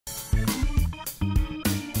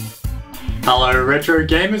Hello Retro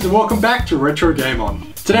Gamers and welcome back to Retro Game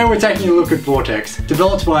On. Today we're taking a look at Vortex,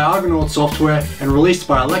 developed by Argonaut Software and released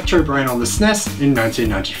by Electrobrain on the SNES in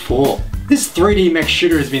 1994. This 3D mech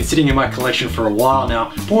shooter has been sitting in my collection for a while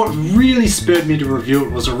now, but what really spurred me to review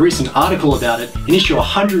it was a recent article about it in issue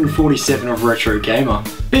 147 of Retro Gamer.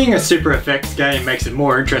 Being a Super FX game makes it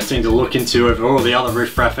more interesting to look into over all the other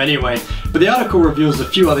riffraff anyway, but the article reveals a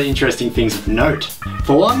few other interesting things of note.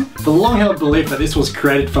 For one, the long-held belief that this was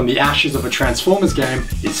created from the ashes of a Transformers game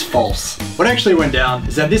is false. What actually went down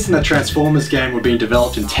is that this and the Transformers game were being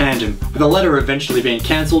developed in tandem, with the latter eventually being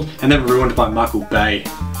cancelled and then ruined by Michael Bay.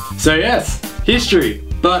 So yes, history,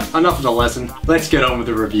 but enough of the lesson, let's get on with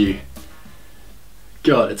the review.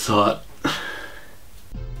 God, it's hot.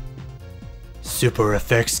 Super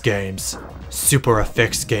FX games. Super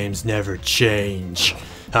FX games never change.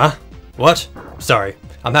 Huh? What? Sorry,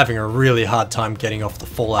 I'm having a really hard time getting off the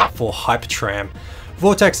Fallout 4 hype tram.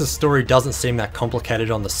 Vortex's story doesn't seem that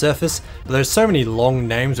complicated on the surface, but there's so many long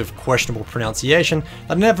names with questionable pronunciation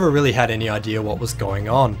that I never really had any idea what was going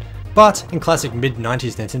on. But, in classic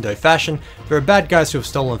mid-90s Nintendo fashion, there are bad guys who have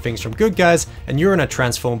stolen things from good guys, and you're in a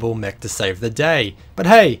transformable mech to save the day. But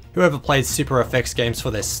hey, whoever plays Super FX games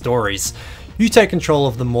for their stories. You take control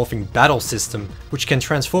of the morphing battle system, which can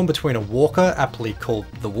transform between a walker, aptly called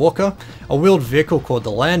the Walker, a wheeled vehicle called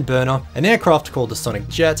the Land Burner, an aircraft called the Sonic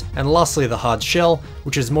Jet, and lastly the Hard Shell,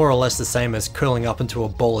 which is more or less the same as curling up into a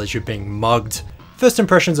ball as you're being mugged. First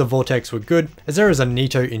impressions of Vortex were good, as there is a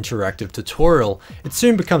neato interactive tutorial. It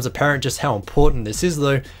soon becomes apparent just how important this is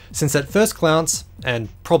though, since at first glance, and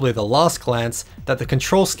probably the last glance, that the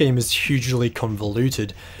control scheme is hugely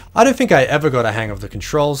convoluted. I don't think I ever got a hang of the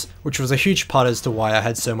controls, which was a huge part as to why I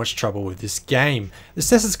had so much trouble with this game. The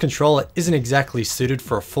SNES's controller isn't exactly suited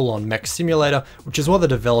for a full-on mech simulator, which is what the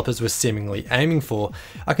developers were seemingly aiming for.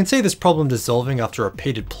 I can see this problem dissolving after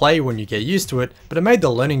repeated play when you get used to it, but it made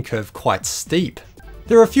the learning curve quite steep.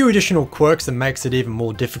 There are a few additional quirks that makes it even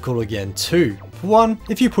more difficult again too. For one,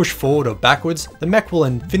 if you push forward or backwards, the mech will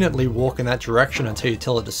infinitely walk in that direction until you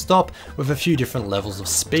tell it to stop, with a few different levels of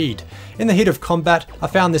speed. In the heat of combat, I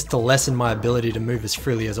found this to lessen my ability to move as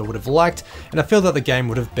freely as I would have liked, and I feel that the game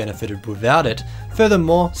would have benefited without it.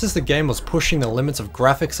 Furthermore, since the game was pushing the limits of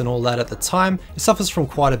graphics and all that at the time, it suffers from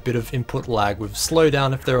quite a bit of input lag with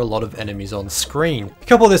slowdown if there are a lot of enemies on screen.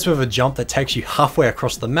 Couple this with a jump that takes you halfway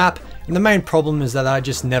across the map, and the main problem is that I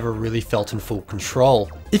just never really felt in full control.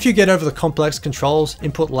 If you get over the complex controls,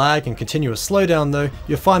 input lag and continuous slowdown though,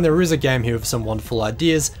 you'll find there is a game here with some wonderful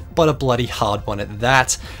ideas, but a bloody hard one at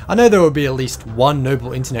that. I know there will be at least one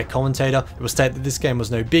noble internet commentator who will state that this game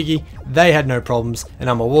was no biggie, they had no problems, and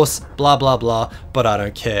I'm a wuss, blah blah blah, but I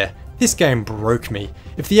don't care. This game broke me.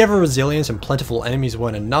 If the ever-resilient and plentiful enemies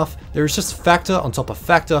weren't enough, there is just factor on top of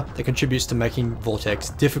factor that contributes to making Vortex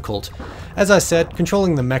difficult. As I said,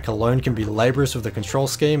 controlling the mech alone can be laborious with the control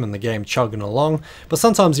scheme and the game chugging along, but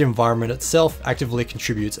sometimes the environment itself actively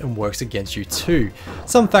contributes and works against you too.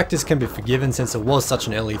 Some factors can be forgiven since it was such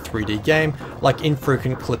an early 3D game, like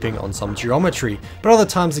infrequent clipping on some geometry, but other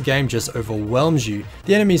times the game just overwhelms you.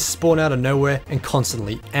 The enemies spawn out of nowhere and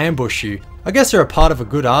constantly ambush you. I guess they're a part of a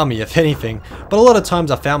good army if anything, but a lot of times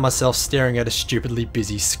I found myself staring at a stupidly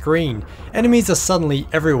busy screen. Enemies are suddenly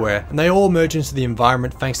everywhere, and they all merge into the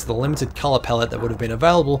environment thanks to the limited colour palette that would have been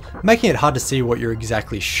available, making it hard to see what you're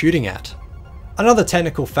exactly shooting at. Another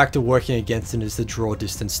technical factor working against it is the draw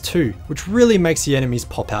distance too, which really makes the enemies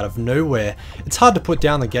pop out of nowhere. It's hard to put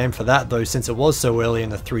down the game for that though since it was so early in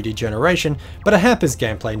the 3D generation, but it hampers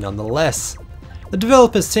gameplay nonetheless. The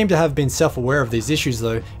developers seem to have been self-aware of these issues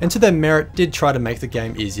though, and to their merit did try to make the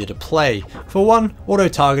game easier to play. For one,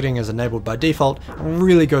 auto-targeting as enabled by default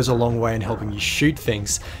really goes a long way in helping you shoot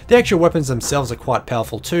things. The actual weapons themselves are quite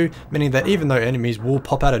powerful too, meaning that even though enemies will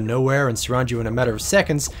pop out of nowhere and surround you in a matter of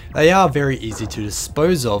seconds, they are very easy to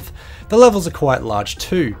dispose of. The levels are quite large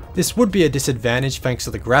too. This would be a disadvantage thanks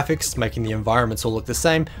to the graphics, making the environments all look the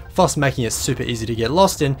same, thus making it super easy to get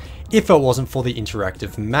lost in, if it wasn't for the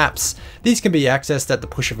interactive maps. These can be accessed at the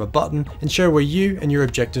push of a button and show where you and your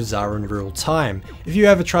objectives are in real time. If you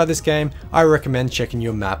ever try this game, I recommend checking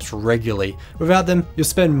your maps regularly. Without them, you'll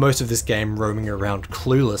spend most of this game roaming around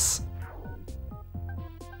clueless.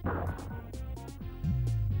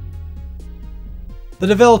 The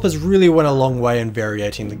developers really went a long way in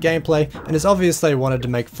variating the gameplay, and it's obvious they wanted to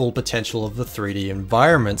make full potential of the 3D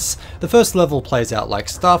environments. The first level plays out like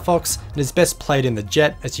Star Fox, and is best played in the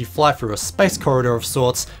jet as you fly through a space corridor of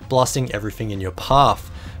sorts, blasting everything in your path.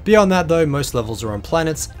 Beyond that though, most levels are on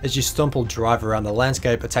planets, as you stomp or drive around the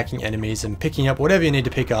landscape attacking enemies and picking up whatever you need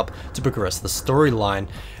to pick up to progress the storyline.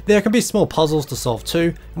 There can be small puzzles to solve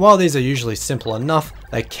too, and while these are usually simple enough,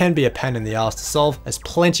 they can be a pain in the ass to solve, as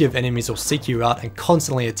plenty of enemies will seek you out and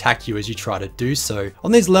constantly attack you as you try to do so.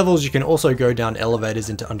 On these levels you can also go down elevators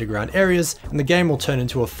into underground areas, and the game will turn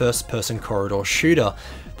into a first-person corridor shooter.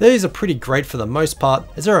 These are pretty great for the most part,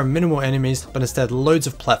 as there are minimal enemies, but instead loads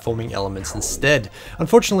of platforming elements instead.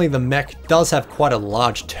 Unfortunately, the mech does have quite a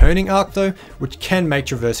large turning arc though, which can make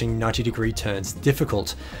traversing 90-degree turns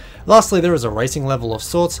difficult. Lastly, there is a racing level of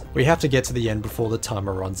sorts where you have to get to the end before the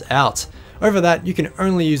timer runs out. Over that, you can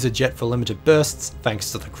only use a jet for limited bursts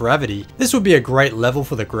thanks to the gravity. This would be a great level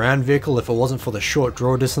for the ground vehicle if it wasn't for the short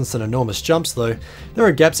draw distance and enormous jumps though. There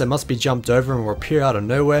are gaps that must be jumped over and will appear out of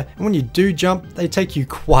nowhere, and when you do jump, they take you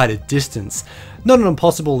quite a distance. Not an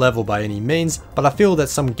impossible level by any means, but I feel that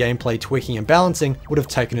some gameplay tweaking and balancing would have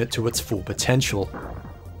taken it to its full potential.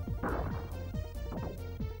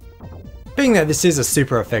 Being that this is a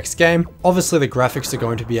Super FX game, obviously the graphics are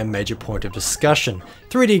going to be a major point of discussion.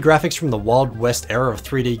 3D graphics from the Wild West era of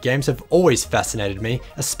 3D games have always fascinated me,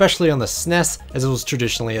 especially on the SNES, as it was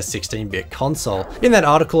traditionally a 16-bit console. In that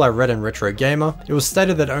article I read in Retro Gamer, it was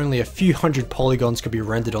stated that only a few hundred polygons could be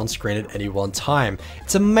rendered on screen at any one time.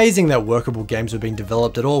 It's amazing that workable games were being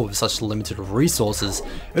developed at all with such limited resources.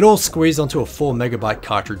 It all squeezed onto a 4MB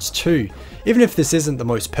cartridge too. Even if this isn't the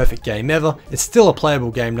most perfect game ever, it's still a playable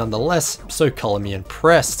game nonetheless, so colour me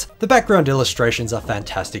impressed. The background illustrations are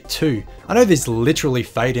fantastic too. I know these literally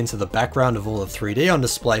fade into the background of all the 3D on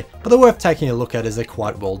display, but they're worth taking a look at as they're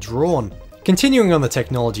quite well drawn. Continuing on the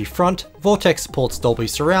technology front, Vortex supports Dolby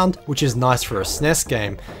Surround, which is nice for a SNES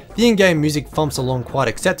game. The in-game music thumps along quite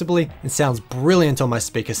acceptably and sounds brilliant on my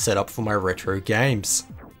speaker setup for my retro games.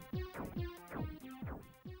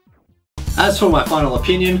 As for my final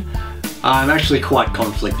opinion, I'm actually quite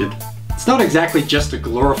conflicted. It's not exactly just a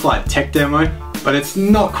glorified tech demo, but it's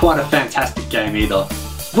not quite a fantastic game either.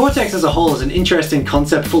 Vortex as a whole is an interesting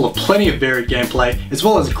concept full of plenty of varied gameplay, as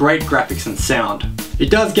well as great graphics and sound.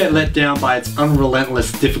 It does get let down by its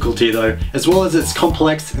unrelentless difficulty though, as well as its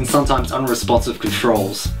complex and sometimes unresponsive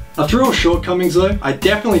controls. After all shortcomings though, I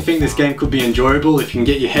definitely think this game could be enjoyable if you can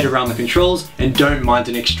get your head around the controls and don't mind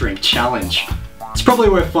an extreme challenge. It's probably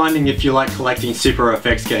worth finding if you like collecting Super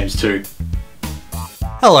FX games too.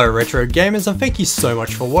 Hello retro gamers, and thank you so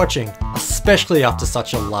much for watching, especially after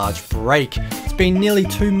such a large break. It's been nearly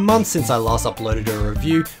 2 months since I last uploaded a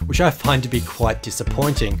review, which I find to be quite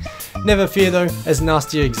disappointing. Never fear though, as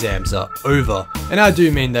nasty exams are over. And I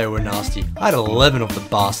do mean they were nasty. I had 11 of the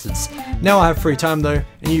bastards. Now I have free time though,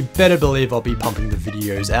 and you better believe I'll be pumping the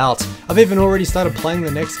videos out. I've even already started playing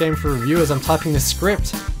the next game for review as I'm typing the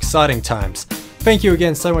script. Exciting times. Thank you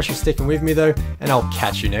again so much for sticking with me though, and I'll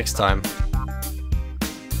catch you next time.